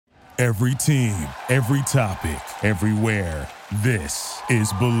Every team, every topic, everywhere. This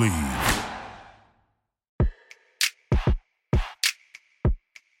is Believe.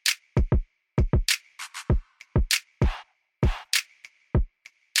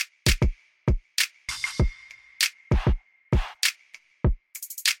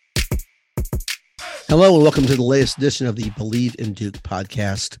 Hello and welcome to the latest edition of the Believe in Duke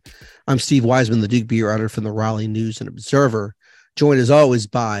podcast. I'm Steve Wiseman, the Duke beat writer from the Raleigh News and Observer, joined as always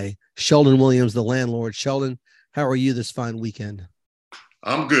by Sheldon Williams, the landlord. Sheldon, how are you this fine weekend?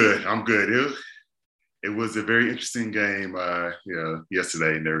 I'm good. It was a very interesting game,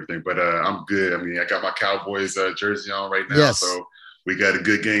 yesterday and everything, but I'm good. I mean, I got my Cowboys jersey on right now, So we got a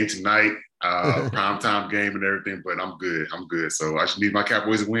good game tonight, primetime game and everything, but I'm good. So I just need my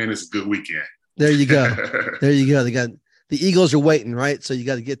Cowboys to win. It's a good weekend. There you go. They got the Eagles are waiting, right? So you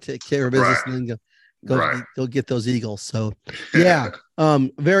got to take care of business and then go get those Eagles. So yeah,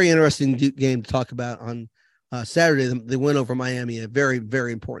 very interesting Duke game to talk about on Saturday. They win over Miami, a very,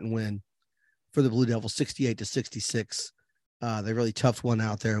 very important win for the Blue Devils, 68-66. They really toughed one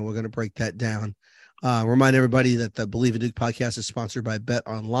out there, and we're going to break that down. Remind everybody that the Believe in Duke podcast is sponsored by Bet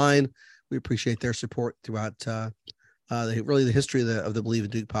Online. We appreciate their support throughout the history of the Believe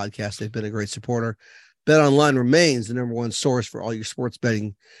in Duke podcast. They've been a great supporter. Bet Online remains the number one source for all your sports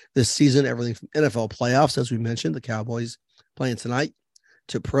betting this season. Everything from NFL playoffs, as we mentioned, the Cowboys playing tonight,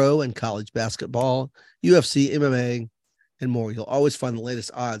 to pro and college basketball, UFC, MMA, and more. You'll always find the latest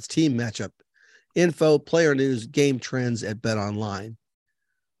odds, team matchup info, player news, game trends at Bet Online.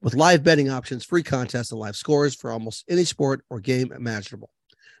 With live betting options, free contests, and live scores for almost any sport or game imaginable.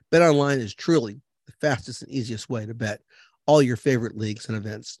 Bet Online is truly the fastest and easiest way to bet all your favorite leagues and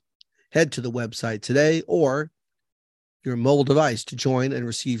events. Head to the website today or your mobile device to join and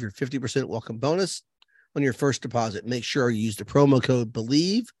receive your 50% welcome bonus on your first deposit. Make sure you use the promo code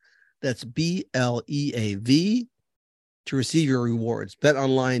BELIEVE, that's BLEAV, to receive your rewards.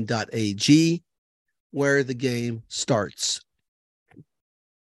 BetOnline.ag, where the game starts.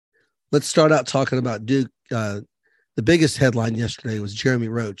 Let's start out talking about Duke. The biggest headline yesterday was Jeremy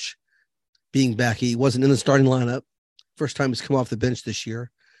Roach being back. He wasn't in the starting lineup. First time he's come off the bench this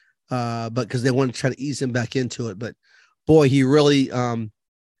year, but because they wanted to try to ease him back into it. But boy, he really kind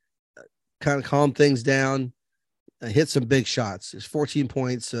of calmed things down, hit some big shots. There's 14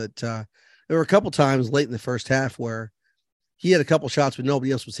 points. There were a couple times late in the first half where he had a couple shots, but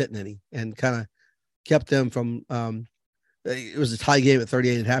nobody else was hitting any, and kind of kept them from it was a tie game at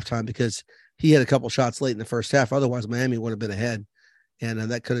 38 at halftime because he had a couple shots late in the first half. Otherwise, Miami would have been ahead, and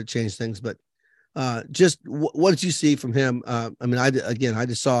that could have changed things. But just what did you see from him? I mean, I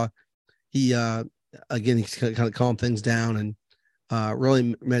just saw he kind of calmed things down and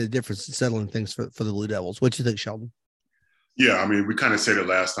really made a difference in settling things for the Blue Devils. What do you think, Sheldon? Yeah, I mean, we kind of said it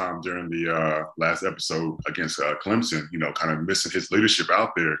last time during the last episode against Clemson, kind of missing his leadership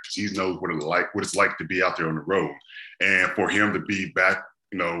out there because he knows what it's like to be out there on the road. And for him to be back,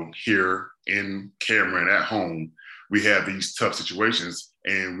 here in Cameron at home, we had these tough situations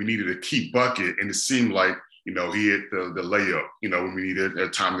and we needed a key bucket. And it seemed like, he hit the layup, when we needed a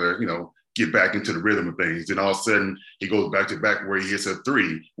time to, get back into the rhythm of things. Then all of a sudden he goes back to back where he hits a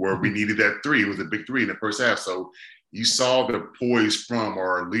three, where we needed that three. It was a big three in the first half. So you saw the poise from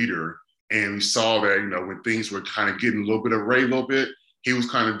our leader, and we saw that, when things were kind of getting a little bit, he was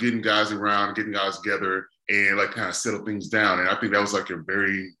kind of getting guys around, getting guys together and kind of settle things down. And I think that was a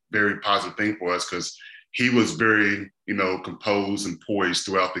very, very positive thing for us because he was very, composed and poised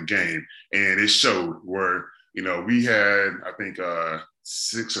throughout the game. And it showed where, we had, I think,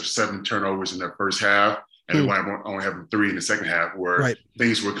 6 or 7 turnovers in that first half. And we wound up only having 3 in the second half where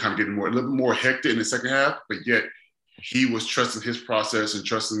things were kind of getting a little bit more hectic in the second half, but yet he was trusting his process and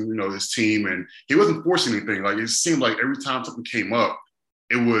trusting, his team, and he wasn't forcing anything. It seemed like every time something came up,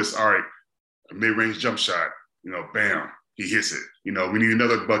 it was, all right, a mid-range jump shot, bam, he hits it. We need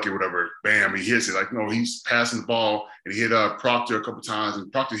another bucket, whatever, bam, he hits it. He's passing the ball, and he hit Proctor a couple times,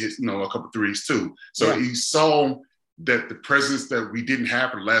 and Proctor hit, a couple threes too. So he saw that the presence that we didn't have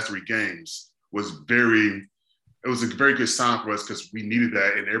for the last 3 games was it was a very good sign for us because we needed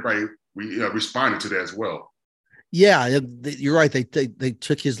that, and everybody responded to that as well. Yeah, you're right. They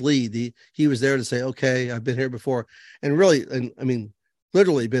took his lead. He was there to say, okay, I've been here before. And really,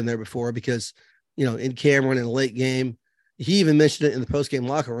 literally been there before because, in Cameron in a late game, he even mentioned it in the post-game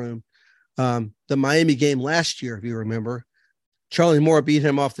locker room. The Miami game last year, if you remember, Charlie Moore beat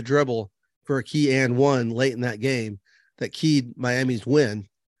him off the dribble for a key and one late in that game that keyed Miami's win.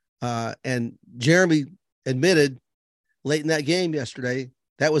 And Jeremy admitted late in that game yesterday,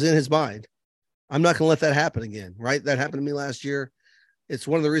 that was in his mind. I'm not going to let that happen again, right? That happened to me last year. it's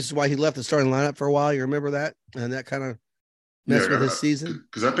one of the reasons why he left the starting lineup for a while. You remember that? And that kind of messed with his season.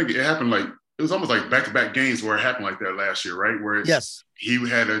 Because I think it happened it was almost like back-to-back games where it happened like that last year, right? Where he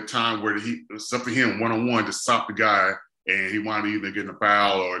had a time where it was up to him one-on-one to stop the guy, and he wanted to either get a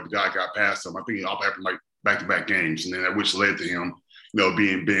foul or the guy got past him. I think it all happened like back-to-back games, and then which led to him,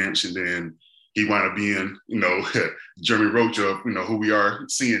 being benched, and then he wound up being, Jeremy Roach of, who we are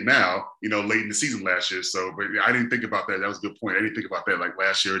seeing now, late in the season last year. So, but I didn't think about that. That was a good point. I didn't think about that like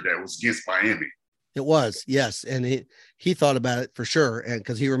last year that was against Miami. It was, yes. And he thought about it for sure. And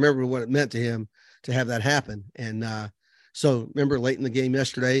because he remembered what it meant to him to have that happen. And so remember late in the game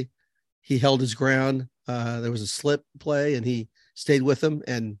yesterday, he held his ground. There was a slip play and he stayed with them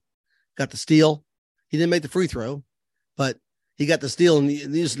and got the steal. He didn't make the free throw, but he got the steal and he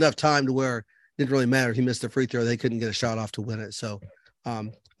used enough time to where it didn't really matter if he missed the free throw. They couldn't get a shot off to win it. So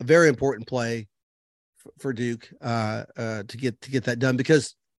a very important play for Duke to get that done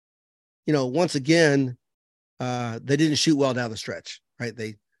because, once again, they didn't shoot well down the stretch, right?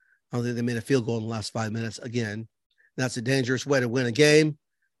 I don't think they made a field goal in the last 5 minutes. Again, that's a dangerous way to win a game.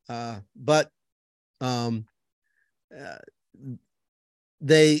 But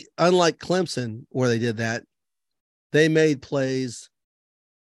they, unlike Clemson, where they did that, they made plays,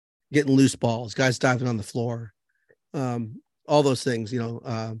 getting loose balls, guys diving on the floor, all those things, they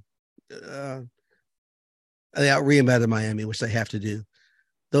out-reinvented Miami, which they have to do.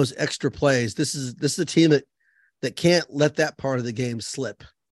 Those extra plays. This is a team that can't let that part of the game slip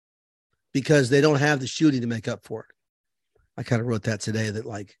because they don't have the shooting to make up for it. I kind of wrote that today that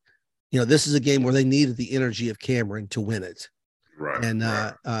this is a game where they needed the energy of Cameron to win it. Right. And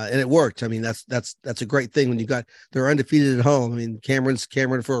it worked. I mean, that's a great thing when they're undefeated at home. I mean, Cameron's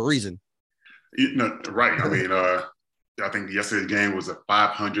Cameron for a reason. Right. I mean, I think yesterday's game was a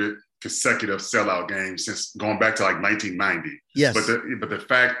 500 consecutive sellout game since going back to 1990. Yes. But the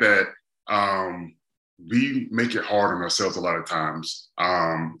fact that we make it hard on ourselves a lot of times,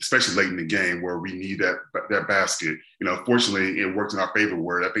 especially late in the game where we need that basket. Fortunately, it worked in our favor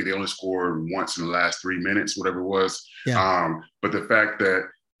where I think they only scored once in the last 3 minutes, whatever it was. Yeah. But the fact that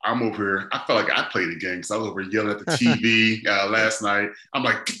I'm over here, I felt like I played the game because I was over here yelling at the TV last night. I'm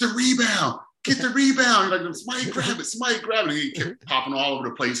like, get the rebound. Get the rebound. Like, somebody grab it. And he kept popping all over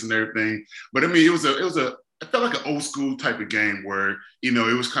the place and everything. But I mean, it felt like an old school type of game where,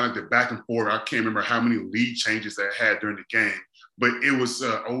 it was kind of the back and forth. I can't remember how many lead changes they had during the game, but it was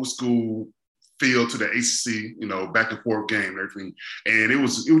an old school feel to the ACC, back and forth game and everything. And it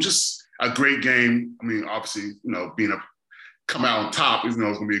was just a great game. I mean, obviously, come out on top, it's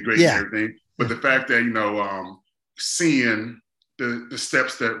going to be a great game and everything. But the fact that, seeing the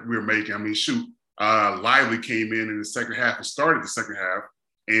steps that we're making, I mean, Lively came in the second half and started the second half.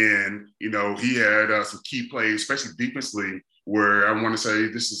 And, he had some key plays, especially defensively, where I want to say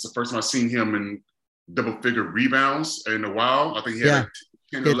this is the first time I've seen him in double-figure rebounds in a while. I think he had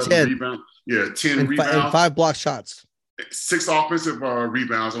 10 or 11 rebounds. Yeah, 10 rebounds. And 5 block shots. 6 offensive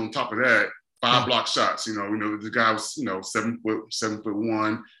rebounds on top of that. 5 block shots. The guy was,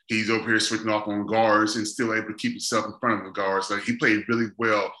 7'1". He's over here switching off on guards and still able to keep himself in front of the guards. Like he played really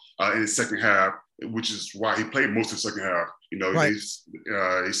well in the second half, which is why he played most of the second half. Right. He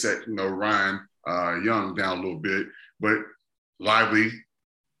set, Ryan Young down a little bit, but Lively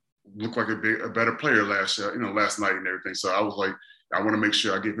looked like a better player last night and everything. So I was like, I want to make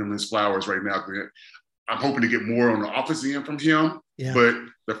sure I give him his flowers right now. I'm hoping to get more on the offensive end from him. Yeah. But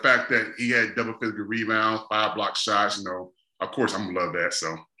the fact that he had double-figure rebounds, 5 block shots, of course I'm gonna love that.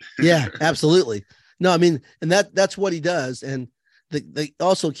 So yeah, absolutely. No, I mean, and that's what he does. And the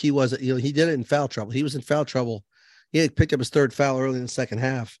also key was that he did it in foul trouble. He was in foul trouble. He had picked up his 3rd foul early in the second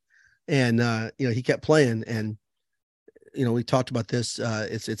half, and he kept playing. And we talked about this.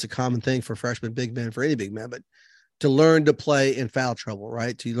 It's a common thing for freshman big men, for any big man, but to learn to play in foul trouble,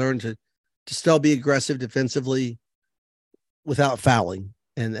 right? To learn to still be aggressive defensively without fouling.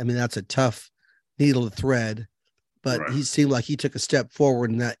 And I mean, that's a tough needle to thread, but He seemed like he took a step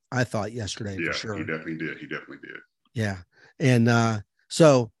forward in that, I thought, yesterday. Yeah, for sure. He definitely did. Yeah. And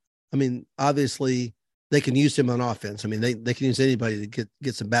so, I mean, obviously they can use him on offense. I mean, they can use anybody to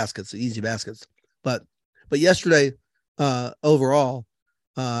get some baskets, easy baskets. But yesterday, overall,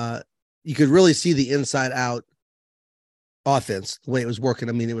 you could really see the inside out offense, the way it was working.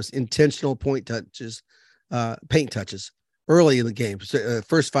 I mean, it was intentional paint touches early in the game. So,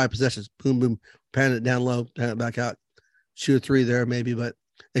 first 5 possessions, boom, boom, pan it down low, pan it back out, shoot a 3 there maybe, but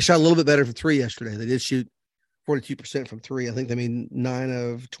they shot a little bit better from 3 yesterday. They did shoot 42% from 3. I think they made 9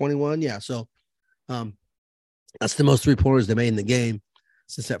 of 21. Yeah. So that's the most 3-pointers they made in the game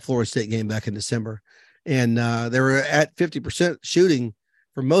since that Florida State game back in December. And they were at 50% shooting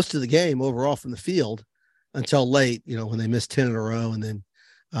for most of the game overall from the field until late, when they missed 10 in a row and then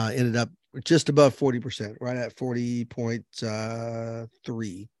ended up just above 40%, right at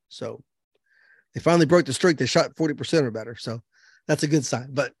 40.3. So they finally broke the streak. They shot 40% or better. So that's a good sign.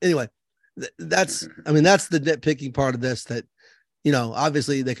 But anyway, that's the nitpicking part of this that,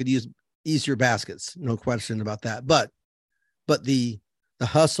 obviously they could use easier baskets. No question about that. But the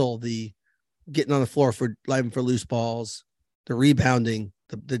hustle, the getting on the floor for loose balls, the rebounding,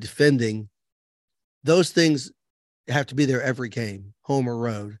 the defending, those things have to be there every game, home or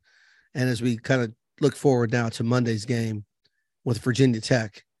road. And as we kind of look forward now to Monday's game with Virginia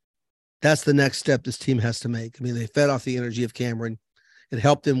Tech, that's the next step this team has to make. I mean, they fed off the energy of Cameron. It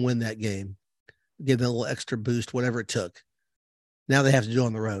helped them win that game, give them a little extra boost, whatever it took. Now they have to do it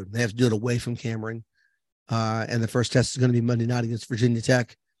on the road. They have to do it away from Cameron. And the first test is going to be Monday night against Virginia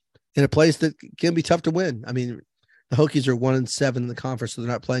Tech in a place that can be tough to win. I mean, the Hokies are 1-7 in the conference, so they're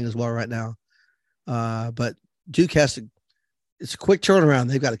not playing as well right now. But Duke it's a quick turnaround.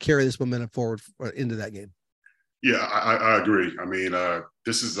 They've got to carry this momentum forward into that game. Yeah, I agree. I mean,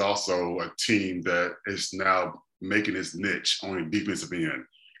 this is also a team that is now making its niche on the defensive end.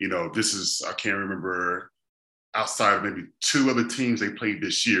 I can't remember, outside of maybe two other teams they played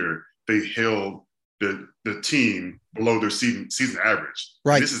this year, they held the team below their season average.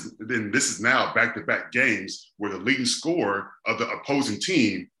 Right. This is now back-to-back games where the leading scorer of the opposing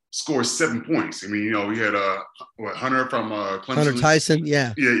team scores 7 points. I mean, we had Hunter from Clemson. Hunter Tyson,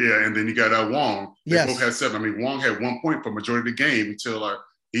 yeah. Yeah, and then you got Wong. They yes. both had 7. I mean, Wong had 1 point for majority of the game until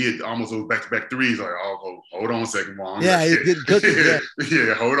he had almost those back-to-back threes. Like, hold on a second, Wong. Yeah, he's getting cookies.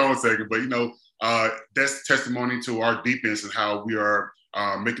 Yeah, hold on a second. But, that's testimony to our defense and how we are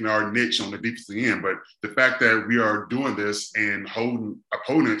making our niche on the defensive end. But the fact that we are doing this and holding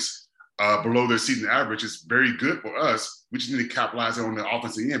opponents below their season average is very good for us. We just need to capitalize on the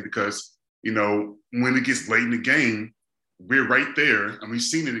offensive end because, when it gets late in the game, we're right there. And we've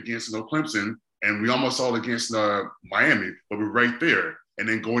seen it against Clemson, and we almost saw it against Miami, but we're right there. And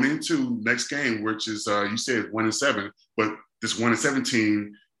then going into next game, which is, you said 1-7, but this 1-7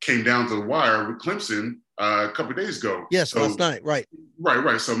 team came down to the wire with Clemson a couple of days ago. Yes, last night, right.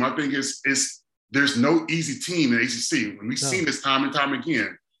 Right. So my thing is there's no easy team in the ACC. And we've seen this time and time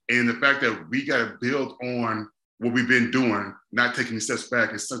again. And the fact that we got to build on what we've been doing, not taking the steps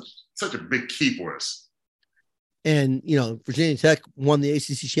back, is such a big key for us. And, Virginia Tech won the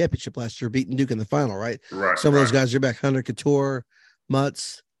ACC championship last year, beating Duke in the final, right? Right. Some of those guys are back. Hunter Couture,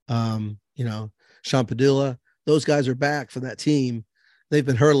 Mutz, Sean Padula. Those guys are back from that team. They've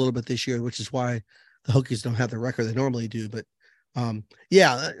been hurt a little bit this year, which is why the Hokies don't have the record they normally do. But,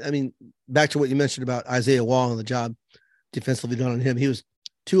 back to what you mentioned about Isaiah Wong and the job defensively done on him. He was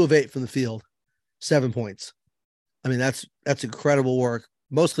 2 of 8 from the field, 7 points. I mean, that's incredible work,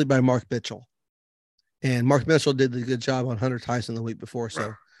 mostly by Mark Mitchell. And Mark Mitchell did the good job on Hunter Tyson the week before.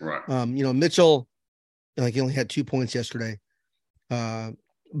 So, right. Mitchell, he only had 2 points yesterday,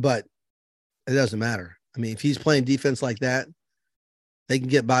 but it doesn't matter. I mean, if he's playing defense like that, they can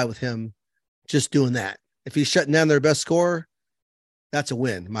get by with him just doing that. If he's shutting down their best scorer, that's a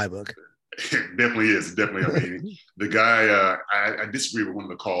win in my book. It definitely is. Definitely. I mean, the guy, I disagree with one of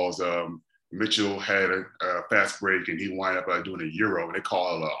the calls. Mitchell had a fast break and he wound up doing a Euro, and they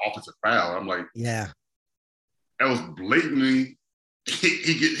call it an offensive foul. I'm like, yeah, that was blatantly,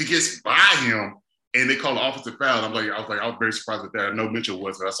 he gets by him and they call it offensive foul. I was very surprised at that. I know Mitchell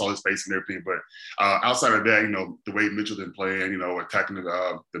was, I saw his face and everything, but outside of that, the way Mitchell been playing, attacking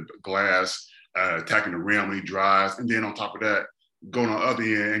the glass, attacking the rim when he drives, and then on top of that, going on the other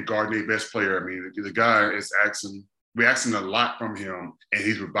end and guarding their best player. I mean, the guy is we're asking a lot from him, and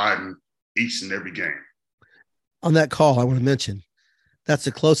he's providing each and every game. On that call, I want to mention, that's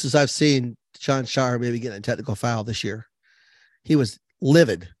the closest I've seen Sean Shire maybe getting a technical foul this year. He was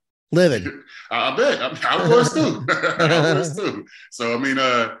livid. I bet. I was too. I was too. So, I mean,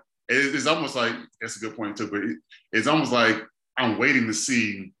 it's almost like, that's a good point too, but it's almost like I'm waiting to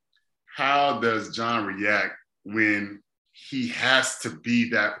see how does John react when he has to be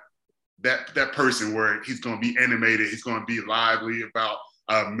that person where he's going to be animated, he's going to be lively about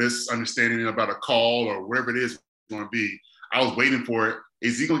a misunderstanding about a call or whatever it is going to be. I was waiting for it.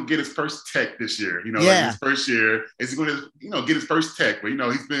 Is he going to get his first tech this year? Like his first year, is he going to, get his first tech? But,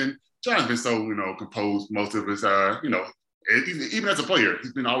 John's been so, composed most of his, even as a player,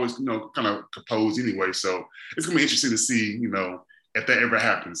 he's been always, kind of composed anyway. So it's going to be interesting to see, if that ever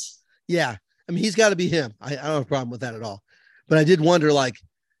happens. Yeah. I mean, he's got to be him. I don't have a problem with that at all. But I did wonder,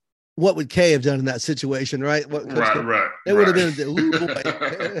 what would Kay have done in that situation, right? It would have been, ooh, boy.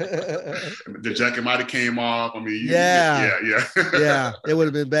 The jacket might have came off. I mean, yeah, it would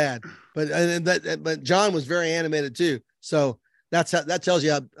have been bad. But John was very animated too. So that tells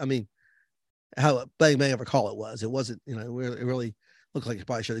you how bang bang of a call it was. It wasn't, it really looked like it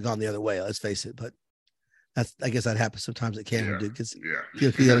probably should have gone the other way. Let's face it. But I guess that happens sometimes at Cameron, dude. Because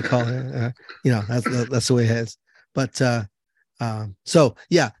if you got to call it, that's the way it is. But so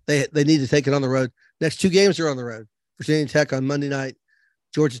yeah, they need to take it on the road. Next 2 games are on the road. Virginia Tech on Monday night,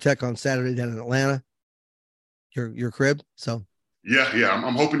 Georgia Tech on Saturday down in Atlanta. Your crib. So yeah.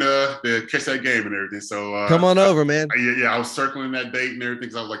 I'm hoping to catch that game and everything. So come on over, man. I was circling that date and everything.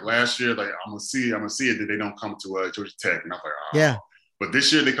 Cause I was like last year, like I'm gonna see it. That they don't come to Georgia Tech, and I was like, oh. Yeah. But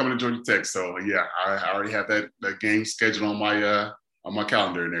this year they coming to Georgia Tech. So yeah, I already have that game scheduled on my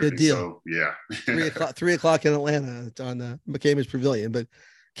calendar and everything. Good deal. So yeah. 3:00 in Atlanta on McCamish Pavilion, but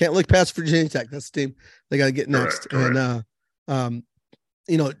can't look past Virginia Tech. That's the team they got to get next. Correct. And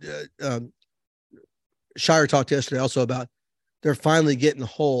Shire talked yesterday also about they're finally getting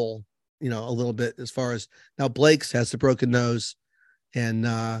whole, a little bit as far as now Blake's has the broken nose and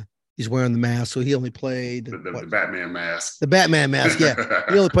he's wearing the mask. So he only played the Batman mask. The Batman mask. Yeah.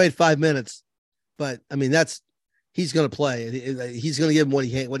 He only played 5 minutes, but I mean, he's going to play. He's going to give him what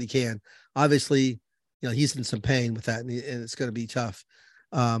he can. Obviously, he's in some pain with that and it's going to be tough.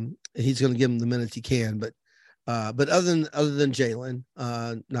 He's going to give him the minutes he can, but other than Jalen,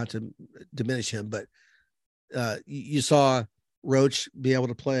 not to diminish him, but you saw Roach be able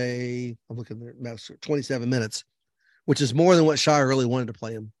to play, I'm looking at the maps, 27 minutes, which is more than what Shire really wanted to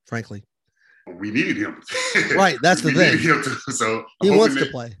play him, frankly. We needed him. Right, that's the thing. So he wants to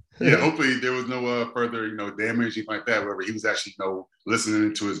play. Yeah, hopefully there was no further, damage, anything like that, wherever he was actually,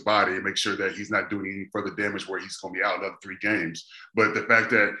 listening to his body and make sure that he's not doing any further damage where he's going to be out another 3 games. But the fact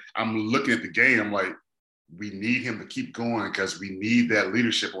that I'm looking at the game, I'm like, we need him to keep going because we need that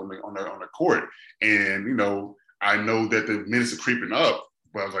leadership on the court. And, I know that the minutes are creeping up,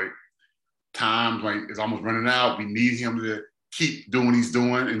 but I was like, time is almost running out. We need him to keep doing what he's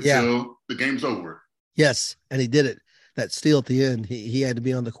doing until the game's over. Yes, and he did it. That steal at the end, he had to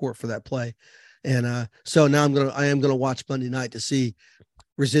be on the court for that play. And so now I am gonna watch Monday night to see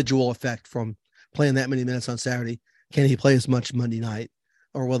residual effect from playing that many minutes on Saturday. Can he play as much Monday night,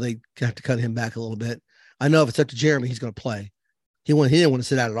 or will they have to cut him back a little bit? I know if it's up to Jeremy, he's going to play. He didn't want to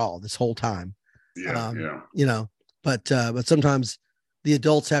sit out at all this whole time. But sometimes the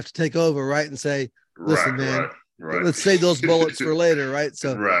adults have to take over, right, and say, "Listen, man, let's save those bullets for later," right?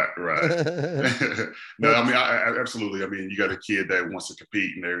 So, right. No, I mean, I absolutely. I mean, you got a kid that wants to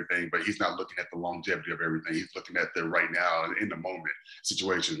compete and everything, but he's not looking at the longevity of everything. He's looking at the right now and in the moment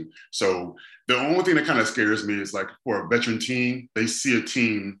situation. So, the only thing that kind of scares me is like for a veteran team, they see a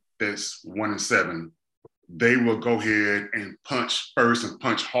team that's 1-7. They will go ahead and punch first and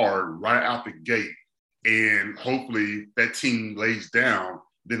punch hard right out the gate. And hopefully that team lays down.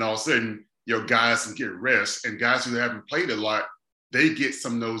 Then all of a sudden, your guys can get rest. And guys who haven't played a lot, they get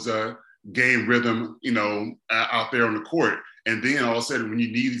some of those game rhythm, out there on the court. And then all of a sudden, when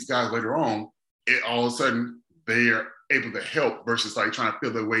you need these guys later on, all of a sudden they are able to help versus like trying to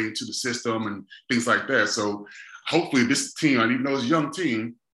feel their way into the system and things like that. So hopefully this team, I even though it's a young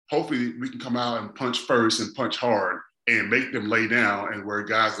team, hopefully we can come out and punch first and punch hard and make them lay down, and where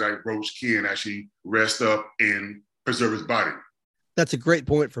guys like Roach can actually rest up and preserve his body. That's a great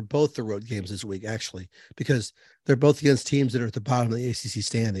point for both the road games this week, actually, because they're both against teams that are at the bottom of the ACC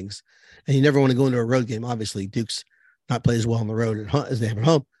standings. And you never want to go into a road game. Obviously, Duke's not play as well on the road as they have at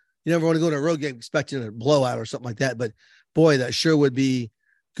home. You never want to go to a road game expecting a blowout or something like that. But boy, that sure would be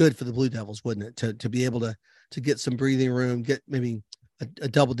good for the Blue Devils, wouldn't it? To be able to get some breathing room, get maybe a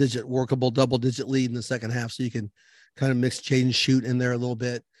workable double-digit lead in the second half, so you can kind of mix Jaden Shoot in there a little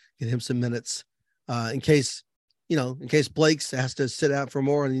bit, get him some minutes in case Blake's has to sit out for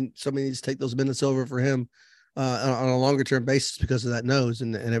more and somebody needs to take those minutes over for him on a longer term basis because of that nose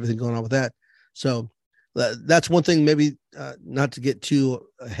and everything going on with that. So that's one thing, maybe not to get too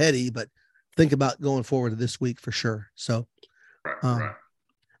heady, but think about going forward to this week for sure. So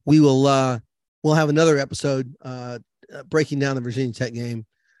we will we'll have another episode breaking down the Virginia Tech game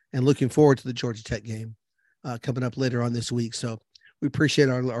and looking forward to the Georgia Tech game coming up later on this week. So we appreciate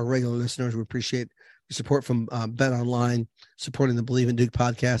our regular listeners. We appreciate the support from Bet Online, supporting the Believe in Duke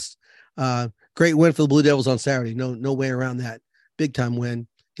podcast. Great win for the Blue Devils on Saturday. No way around that. Big time win.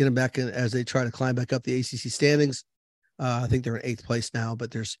 Get them back in as they try to climb back up the ACC standings. I think they're in 8th place now,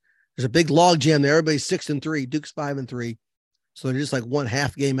 but there's a big log jam there. Everybody's 6-3. Duke's 5-3. So they're just like one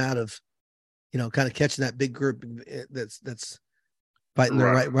half game out of, kind of catching that big group that's fighting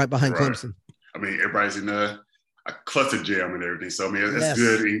right behind Clemson. I mean, everybody's in a cluster jam and everything. So, I mean, it's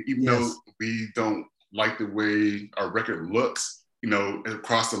good. And even though we don't like the way our record looks,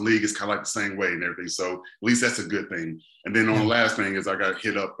 across the league, it's kind of like the same way and everything. So at least that's a good thing. And then on the last thing is I got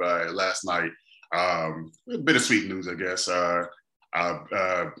hit up last night. Bittersweet news, I guess.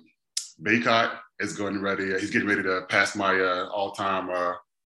 Baycott is he's getting ready to pass my all-time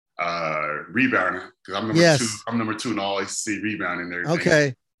rebounder, because I'm number two. I'm number 2 in all ACC rebounding and everything.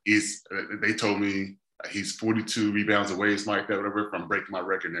 Okay. They told me he's 42 rebounds away, something like that, whatever, from breaking my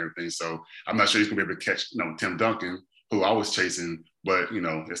record and everything. So I'm not sure he's gonna be able to catch, Tim Duncan, who I was chasing, but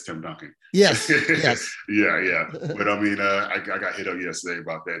it's Tim Duncan. Yes. Yeah. But I mean, I got hit up yesterday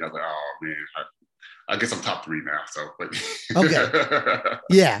about that. And I was like, oh man, I guess I'm top 3 now. So, but okay.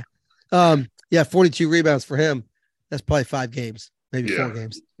 Yeah. 42 rebounds for him. That's probably 5 games, maybe 4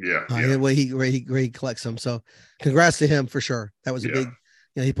 games. Yeah. The way he collects them. So congrats to him for sure. That was a big,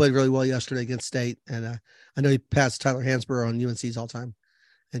 he played really well yesterday against State. And I know he passed Tyler Hansborough on UNC's all time.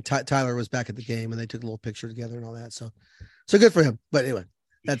 And Tyler was back at the game, and they took a little picture together and all that. So good for him. But anyway,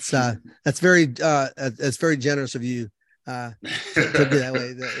 that's very generous of you to be that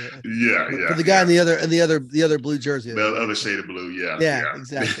way. For the guy in the other blue jersey, the other shade of blue. Yeah,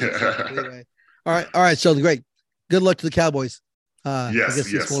 exactly. Anyway, all right, Sheldon, great. Good luck to the Cowboys. I guess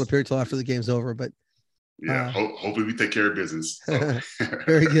this won't appear until after the game's over, but hopefully we take care of business. So.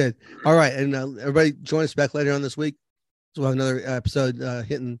 Very good. All right, and everybody join us back later on this week. So we'll have another episode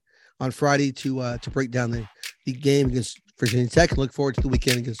hitting on Friday to break down the game against Virginia Tech, and look forward to the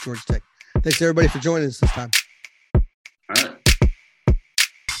weekend against Georgia Tech. Thanks everybody for joining us this time. All right.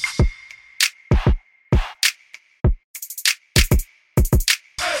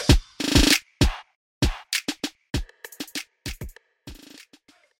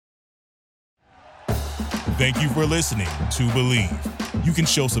 Thank you for listening to Believe. You can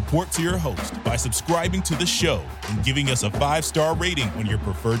show support to your host by subscribing to the show and giving us a 5-star rating on your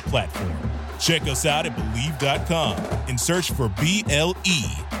preferred platform. Check us out at Believe.com and search for BLEAV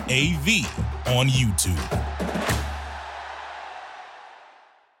on YouTube.